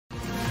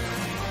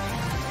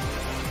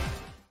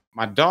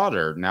my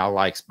daughter now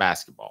likes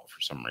basketball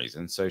for some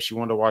reason. So she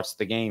wanted to watch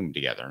the game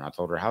together. And I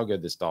told her how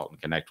good this Dalton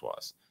Connect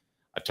was.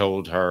 I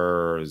told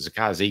her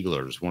Zakai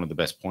Zeigler is one of the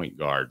best point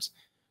guards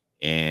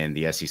in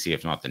the SEC,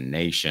 if not the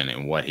nation,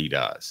 and what he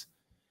does.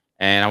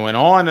 And I went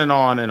on and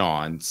on and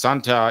on.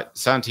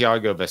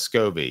 Santiago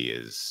Vescovi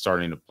is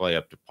starting to play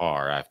up to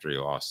par after he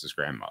lost his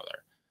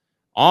grandmother.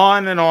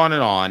 On and on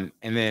and on.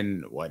 And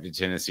then what did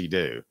Tennessee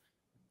do?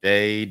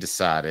 They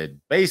decided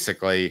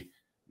basically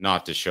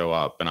not to show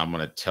up. And I'm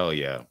going to tell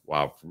you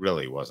why I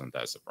really wasn't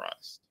that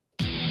surprised.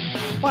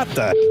 What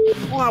the?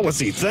 What was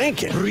he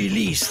thinking?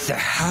 Release the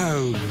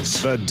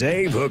hounds. The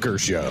Dave Hooker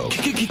Show.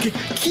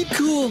 Keep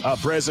cool. A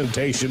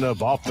presentation of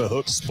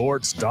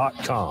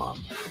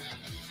offthehooksports.com.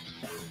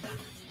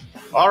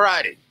 All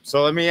righty.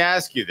 So let me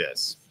ask you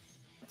this.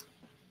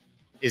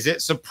 Is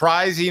it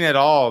surprising at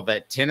all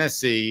that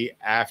Tennessee,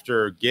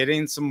 after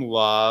getting some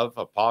love,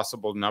 a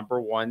possible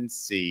 #1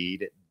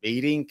 seed,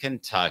 beating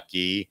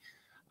Kentucky,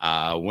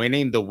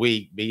 winning the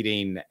week,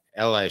 beating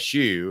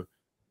LSU,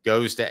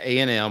 goes to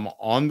A&M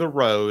on the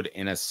road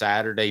in a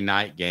Saturday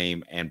night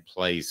game and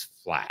plays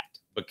flat?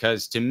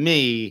 Because to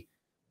me,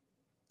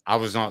 I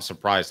was not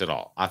surprised at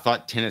all. I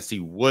thought Tennessee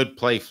would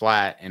play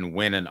flat and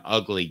win an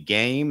ugly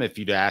game. If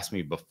you'd asked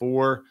me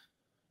before,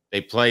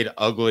 they played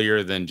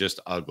uglier than just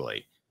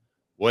ugly.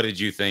 What did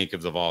you think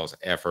of the Vols'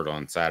 effort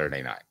on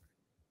Saturday night?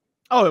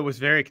 Oh, it was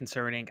very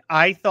concerning.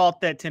 I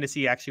thought that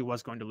Tennessee actually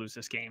was going to lose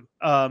this game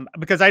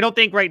because I don't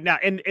think right now,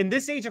 in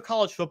this age of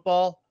college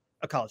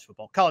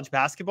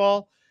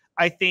basketball,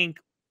 I think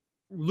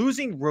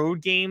losing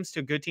road games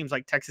to good teams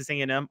like Texas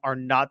A&M are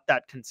not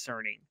that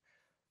concerning.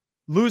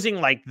 Losing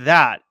like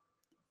that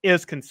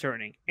is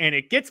concerning. And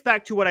it gets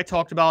back to what I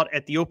talked about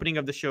at the opening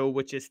of the show,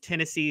 which is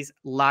Tennessee's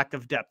lack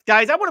of depth.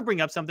 Guys, I want to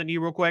bring up something to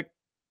you real quick.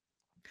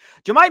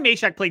 Jahmai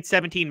Mashack played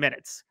 17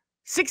 minutes.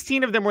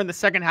 16 of them were in the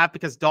second half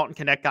because Dalton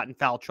Connect got in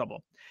foul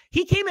trouble.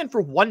 He came in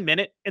for 1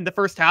 minute in the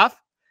first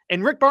half,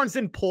 and Rick Barnes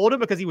then pulled him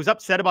because he was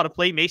upset about a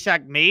play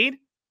Mashack made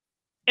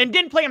and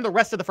didn't play him the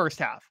rest of the first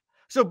half.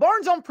 So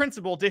Barnes on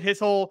principle did his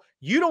whole,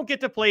 you don't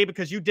get to play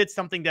because you did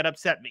something that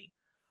upset me.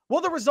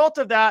 Well, the result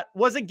of that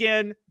was,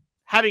 again,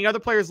 having other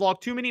players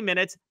log too many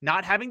minutes,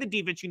 not having the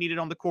defense you needed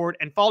on the court,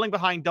 and falling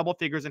behind double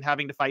figures and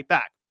having to fight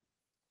back.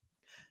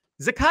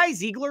 Zakai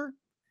Zeigler,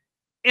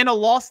 in a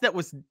loss that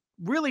was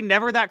really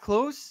never that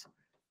close,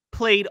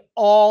 played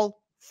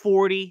all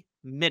 40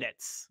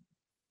 minutes.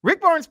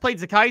 Rick Barnes played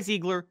Zakai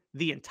Zeigler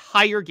the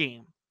entire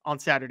game on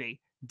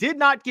Saturday. Did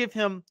not give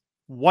him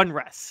one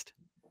rest.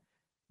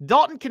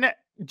 Dalton Connect,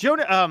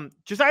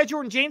 Josiah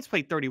Jordan James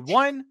played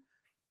 31.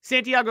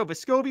 Santiago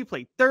Vescovi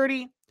played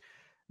 30.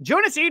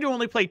 Jonas Aidoo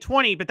only played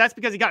 20, but that's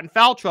because he got in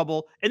foul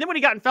trouble. And then when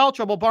he got in foul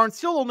trouble, Barnes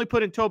still only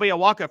put in Tobe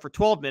Awaka for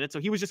 12 minutes. So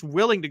he was just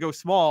willing to go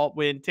small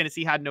when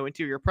Tennessee had no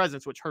interior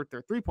presence, which hurt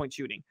their three-point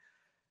shooting.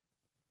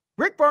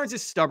 Rick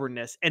Barnes'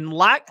 stubbornness and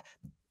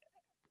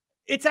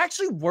it's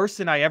actually worse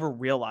than I ever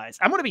realized.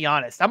 I'm going to be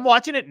honest. I'm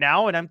watching it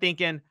now and I'm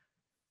thinking,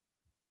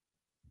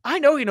 I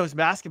know he knows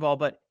basketball,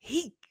 but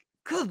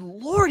good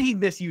Lord, he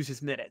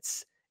misuses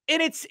minutes.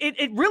 And I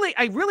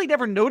really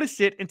never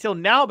noticed it until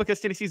now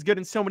because Tennessee's good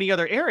in so many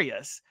other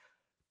areas.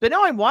 But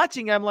now I'm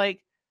watching, I'm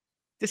like,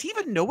 does he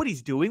even know what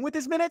he's doing with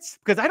his minutes?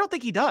 Because I don't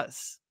think he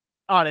does,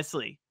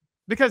 honestly.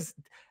 Because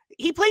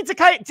he played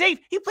Zakai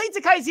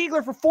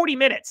Zeigler for 40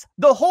 minutes,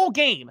 the whole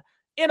game,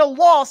 in a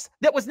loss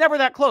that was never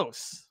that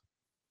close.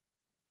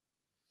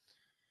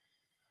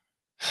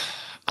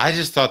 I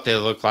just thought they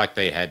looked like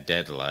they had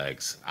dead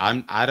legs.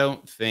 I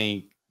don't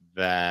think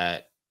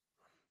that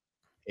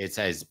it's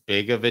as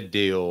big of a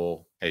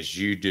deal as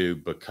you do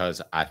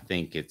because I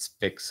think it's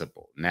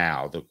fixable.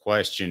 Now, the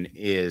question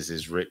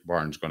is Rick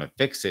Barnes going to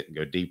fix it and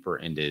go deeper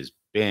into his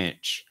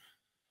bench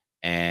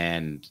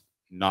and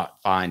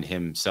not find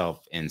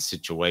himself in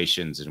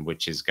situations in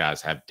which his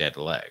guys have dead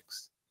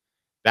legs?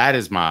 That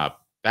is my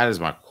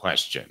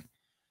question.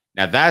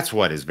 Now, that's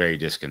what is very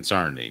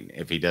disconcerting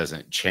if he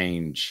doesn't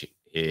change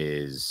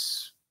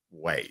his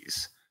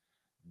ways.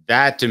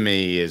 That to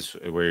me is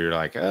where you're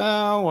like,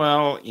 oh,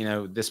 well,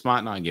 this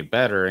might not get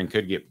better and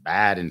could get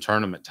bad in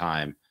tournament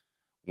time.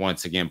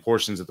 Once again,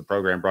 portions of the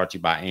program brought to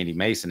you by Andy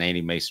Mason,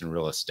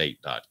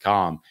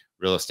 AndyMasonRealEstate.com.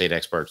 Real estate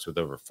experts with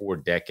over 4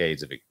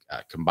 decades of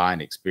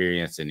combined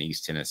experience in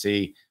East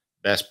Tennessee.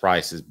 Best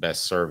prices,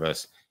 best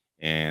service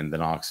in the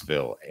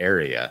Knoxville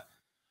area.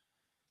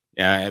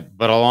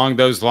 But along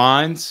those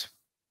lines,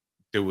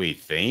 do we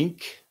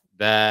think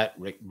that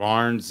Rick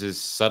Barnes is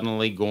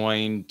suddenly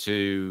going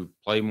to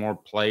play more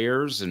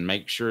players and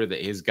make sure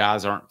that his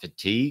guys aren't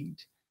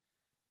fatigued?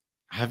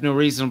 I have no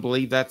reason to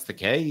believe that's the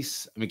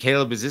case. I mean,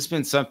 Caleb, has this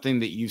been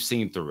something that you've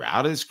seen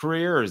throughout his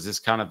career, or is this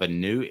kind of a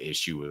new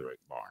issue with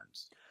Rick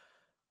Barnes?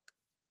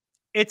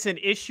 It's an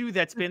issue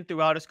that's been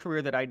throughout his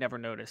career that I never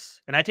noticed.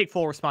 And I take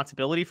full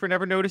responsibility for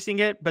never noticing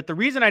it. But the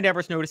reason I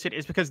never noticed it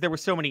is because there were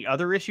so many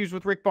other issues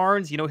with Rick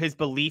Barnes. His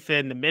belief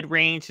in the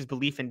mid-range, his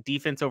belief in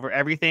defense over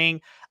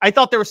everything. I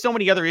thought there were so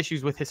many other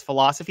issues with his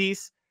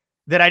philosophies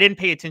that I didn't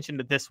pay attention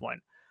to this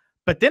one.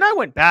 But then I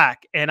went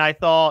back and I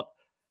thought,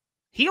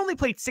 He only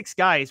played 6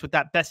 guys with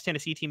that best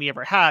Tennessee team he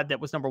ever had that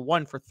was number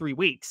 1 for 3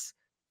 weeks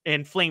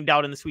and flamed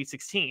out in the Sweet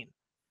 16.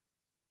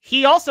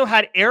 He also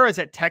had eras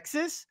at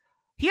Texas.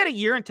 He had a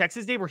year in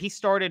Texas, Dave, where he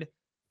started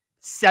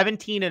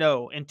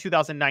 17-0 in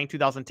 2009,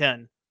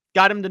 2010.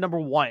 Got him to number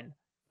 1.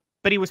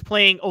 But he was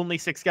playing only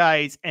 6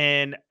 guys,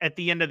 and at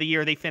the end of the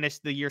year, they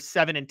finished the year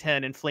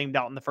 7-10 and flamed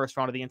out in the first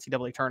round of the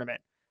NCAA tournament.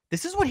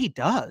 This is what he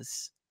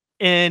does.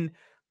 And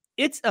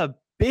it's a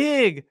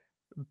big,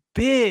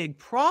 big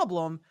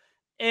problem.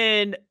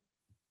 And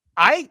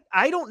I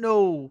don't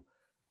know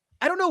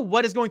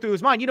what is going through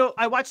his mind. You know,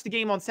 I watched the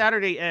game on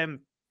Saturday, and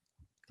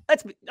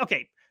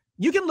okay.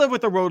 You can live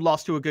with a road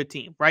loss to a good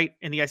team, right?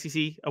 In the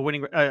SEC,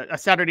 a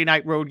Saturday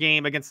night road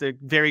game against a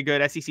very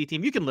good SEC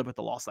team. You can live with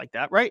a loss like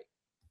that, right?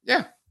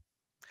 Yeah.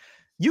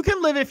 You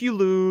can live if you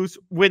lose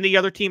when the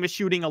other team is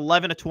shooting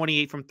 11 of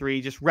 28 from 3,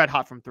 just red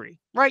hot from 3,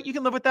 right? You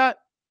can live with that.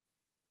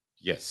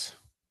 Yes.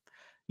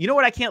 You know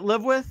what I can't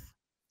live with?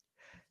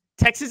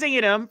 Texas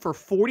A&M for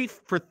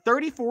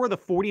 34 of the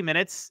 40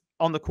 minutes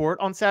on the court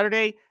on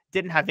Saturday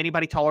didn't have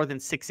anybody taller than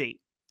 6'8",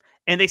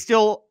 and they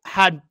still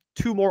had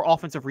 2 more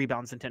offensive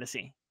rebounds than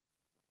Tennessee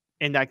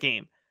in that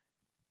game.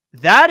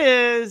 That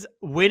is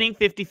winning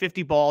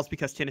 50-50 balls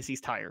because Tennessee's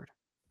tired.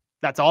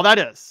 That's all that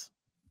is.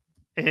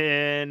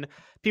 And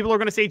people are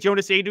going to say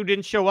Jonas Adu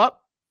didn't show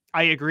up.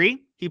 I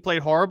agree. He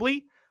played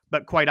horribly,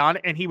 but quite on.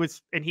 And he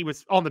was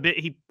on the bit.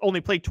 He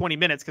only played 20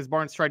 minutes because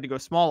Barnes tried to go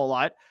small a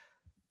lot.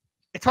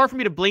 It's hard for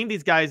me to blame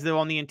these guys though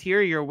on the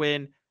interior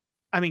when,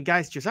 I mean,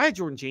 guys,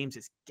 Josiah-Jordan James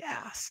is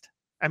gassed.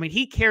 I mean,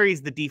 he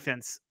carries the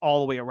defense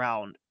all the way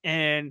around,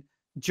 and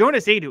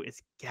Jonas Adu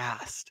is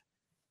gassed.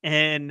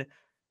 And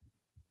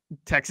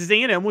Texas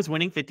A&M was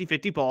winning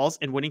 50-50 balls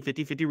and winning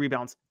 50-50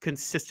 rebounds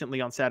consistently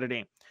on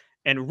Saturday.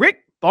 And Rick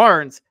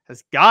Barnes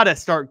has got to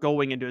start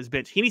going into his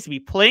bench. He needs to be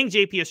playing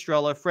JP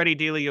Estrella, Freddie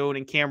DeLeon,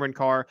 and Cameron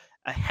Carr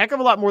a heck of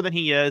a lot more than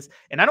he is.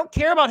 And I don't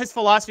care about his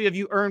philosophy of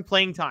you earn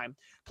playing time.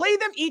 Play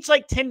them each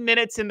like 10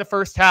 minutes in the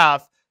first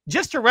half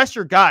just to rest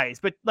your guys.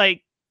 But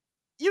like,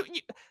 you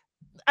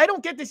I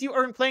don't get this. You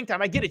earn playing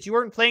time. I get it. You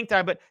earn playing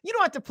time, but you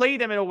don't have to play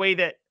them in a way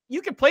that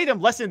you can play them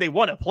less than they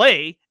want to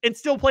play and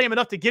still play them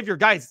enough to give your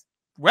guys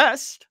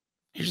rest.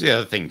 Here's the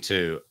other thing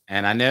too.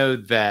 And I know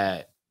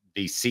that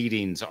the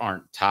seedings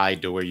aren't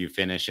tied to where you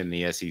finish in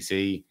the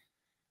SEC,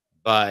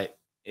 but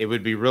it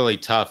would be really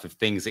tough if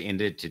things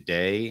ended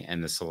today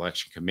and the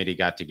selection committee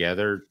got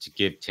together to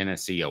give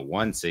Tennessee a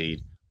 1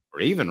 seed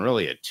or even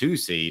really a 2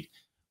 seed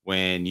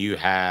when you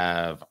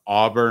have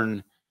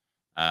Auburn,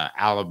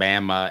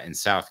 Alabama, and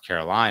South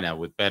Carolina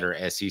with better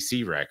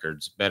SEC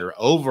records, better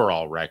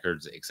overall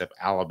records, except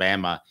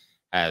Alabama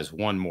has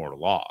 1 more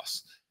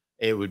loss.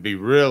 It would be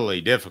really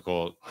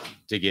difficult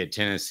to get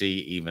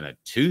Tennessee even a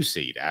 2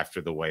 seed after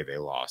the way they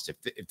lost.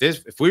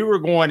 If we were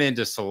going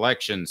into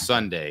selection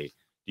Sunday,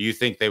 do you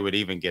think they would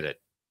even get a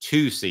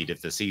 2 seed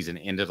if the season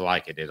ended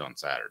like it did on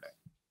Saturday?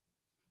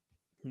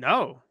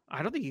 No,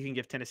 I don't think you can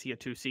give Tennessee a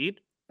 2 seed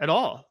at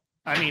all.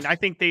 I mean, I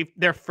think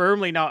they're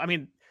firmly now. I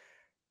mean,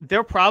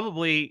 they're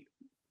probably,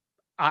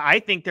 I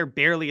think they're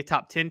barely a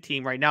top 10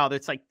 team right now.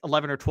 That's like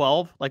 11 or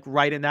 12, like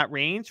right in that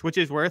range, which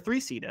is where a 3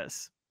 seed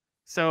is.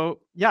 So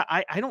yeah,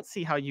 I don't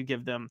see how you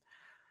give them.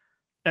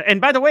 And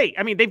by the way,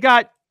 I mean, they've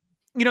got,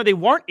 they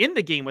weren't in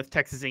the game with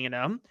Texas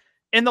A&M,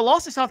 and the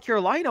loss to South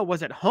Carolina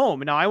was at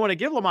home. Now I want to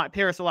give Lamont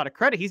Paris a lot of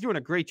credit. He's doing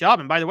a great job.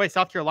 And by the way,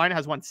 South Carolina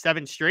has won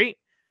 7 straight,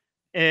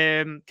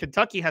 and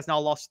Kentucky has now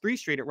lost 3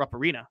 straight at Rupp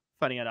Arena,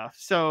 funny enough.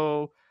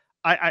 So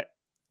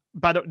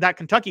that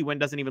Kentucky win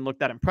doesn't even look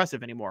that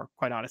impressive anymore,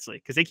 quite honestly,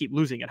 because they keep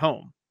losing at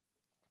home.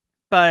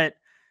 But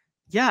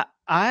yeah,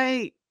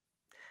 I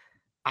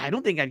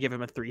don't think I'd give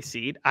him a 3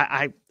 seed.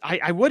 I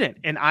wouldn't.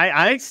 And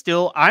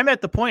I'm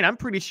at the point, I'm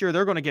pretty sure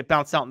they're going to get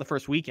bounced out in the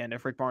first weekend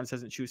if Rick Barnes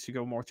doesn't choose to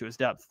go more to his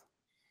depth.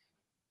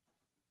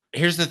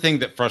 Here's the thing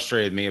that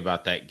frustrated me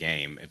about that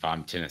game, if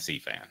I'm a Tennessee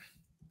fan,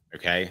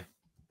 okay,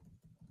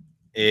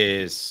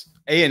 is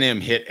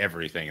A&M hit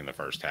everything in the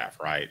first half,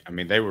 right? I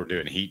mean, they were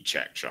doing heat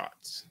check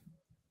shots.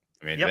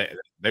 I mean, Yep.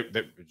 they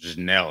were just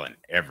nailing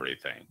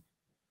everything.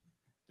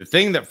 The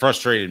thing that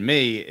frustrated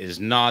me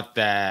is not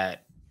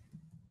that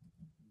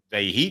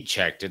they heat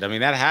checked it. I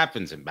mean, that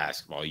happens in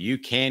basketball. You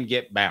can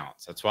get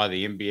bounced. That's why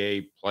the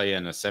NBA play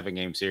in a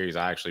 7-game series.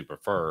 I actually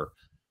prefer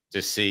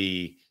to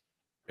see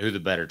who the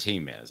better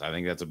team is. I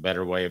think that's a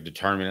better way of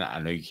determining it.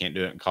 I know you can't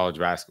do it in college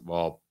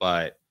basketball,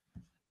 but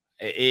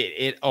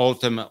it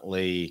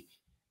ultimately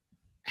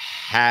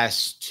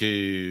has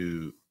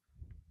to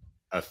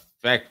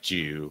affect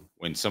you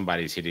when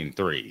somebody's hitting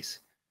threes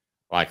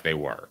like they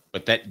were.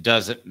 But that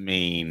doesn't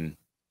mean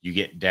you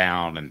get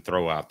down and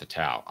throw out the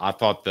towel. I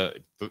thought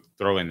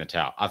throw in the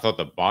towel. I thought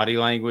the body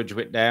language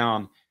went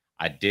down.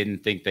 I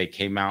didn't think they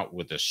came out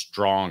with a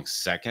strong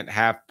second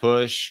half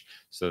push.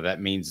 So that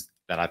means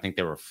that I think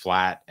they were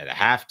flat at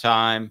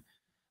halftime.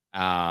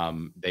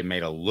 They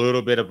made a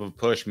little bit of a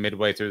push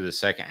midway through the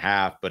second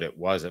half, but it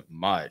wasn't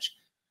much.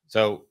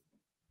 So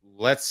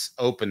let's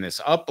open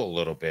this up a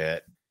little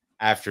bit.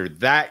 After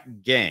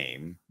that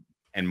game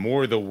and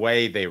more the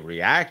way they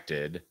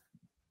reacted,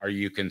 are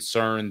you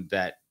concerned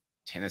that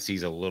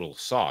Tennessee's a little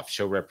soft?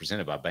 Show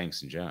represented by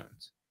Banks and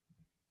Jones.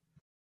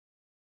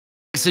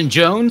 Banks and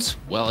Jones?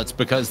 Well, it's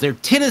because they're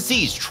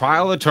Tennessee's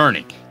trial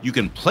attorney. You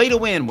can play to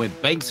win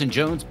with Banks and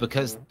Jones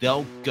because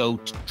they'll go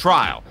to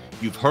trial.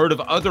 You've heard of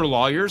other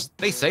lawyers.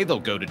 They say they'll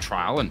go to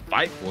trial and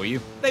fight for you.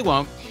 They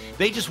won't.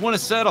 They just want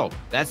to settle.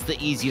 That's the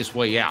easiest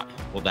way out.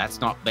 Well, that's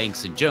not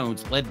Banks and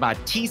Jones, led by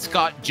T.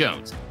 Scott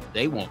Jones.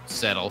 They won't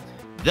settle.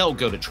 They'll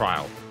go to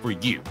trial for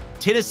you.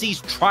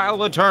 Tennessee's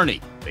trial attorney.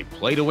 They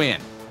play to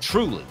win.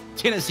 Truly,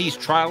 Tennessee's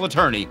trial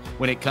attorney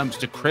when it comes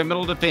to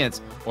criminal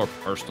defense or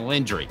personal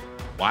injury.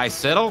 Why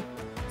settle?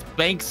 It's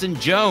Banks and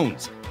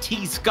Jones.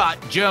 T. Scott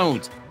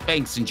Jones.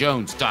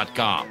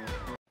 BanksandJones.com.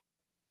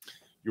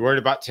 You worried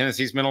about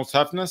Tennessee's mental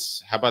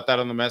toughness? How about that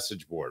on the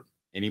message board?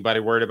 Anybody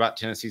worried about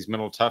Tennessee's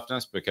mental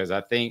toughness? Because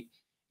I think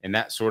in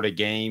that sort of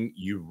game,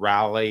 you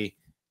rally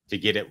to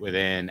get it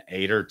within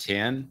 8 or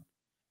 10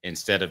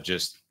 instead of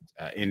just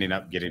ending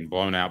up getting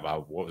blown out by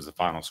what was the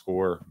final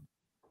score?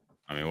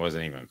 I mean, it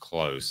wasn't even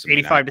close.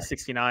 85 to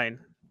 69.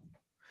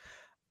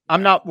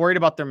 I'm not worried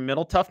about their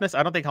mental toughness.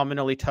 I don't think how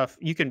mentally tough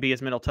you can be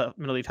as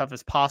mentally tough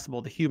as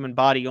possible. The human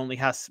body only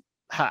has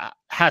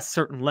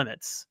certain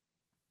limits.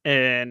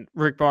 And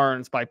Rick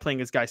Barnes, by playing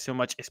his guys so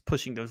much, is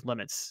pushing those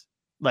limits.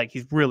 Like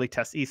he's really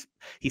testing.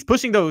 He's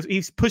pushing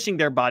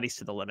their bodies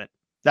to the limit.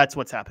 That's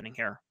what's happening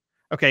here.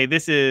 Okay,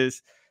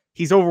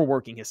 he's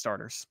overworking his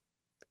starters.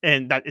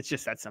 And that it's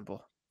just that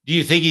simple. Do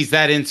you think he's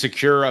that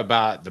insecure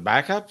about the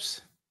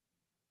backups?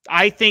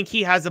 I think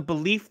he has a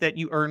belief that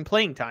you earn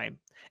playing time.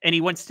 And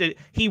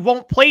he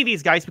won't play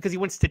these guys because he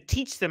wants to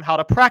teach them how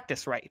to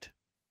practice right.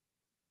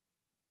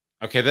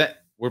 Okay,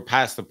 we're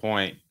past the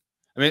point.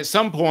 I mean, at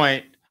some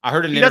point, I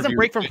heard an interview. He doesn't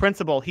break from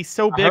principle. He's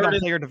so big on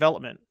player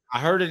development. I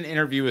heard an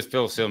interview with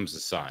Phil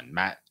Sims' son,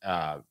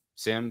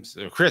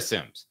 Chris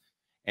Sims,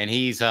 and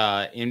he's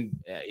an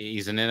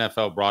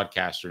NFL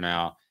broadcaster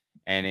now.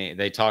 And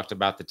they talked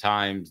about the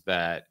times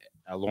that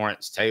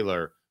Lawrence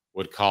Taylor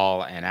would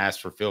call and ask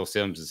for Phil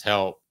Sims'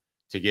 help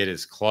to get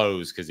his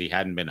clothes because he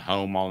hadn't been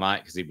home all night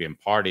because he'd been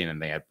partying and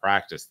they had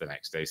practice the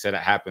next day. He said it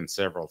happened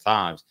several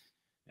times.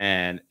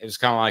 And it was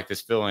kind of like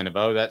this feeling of,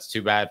 oh, that's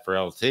too bad for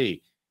LT.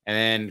 And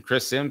then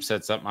Chris Sims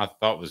said something I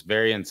thought was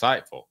very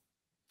insightful.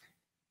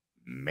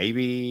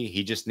 Maybe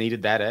he just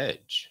needed that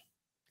edge.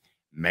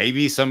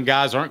 Maybe some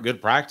guys aren't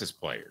good practice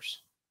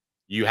players.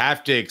 You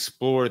have to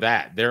explore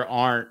that. There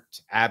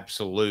aren't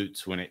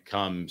absolutes when it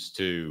comes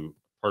to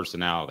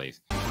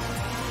personalities.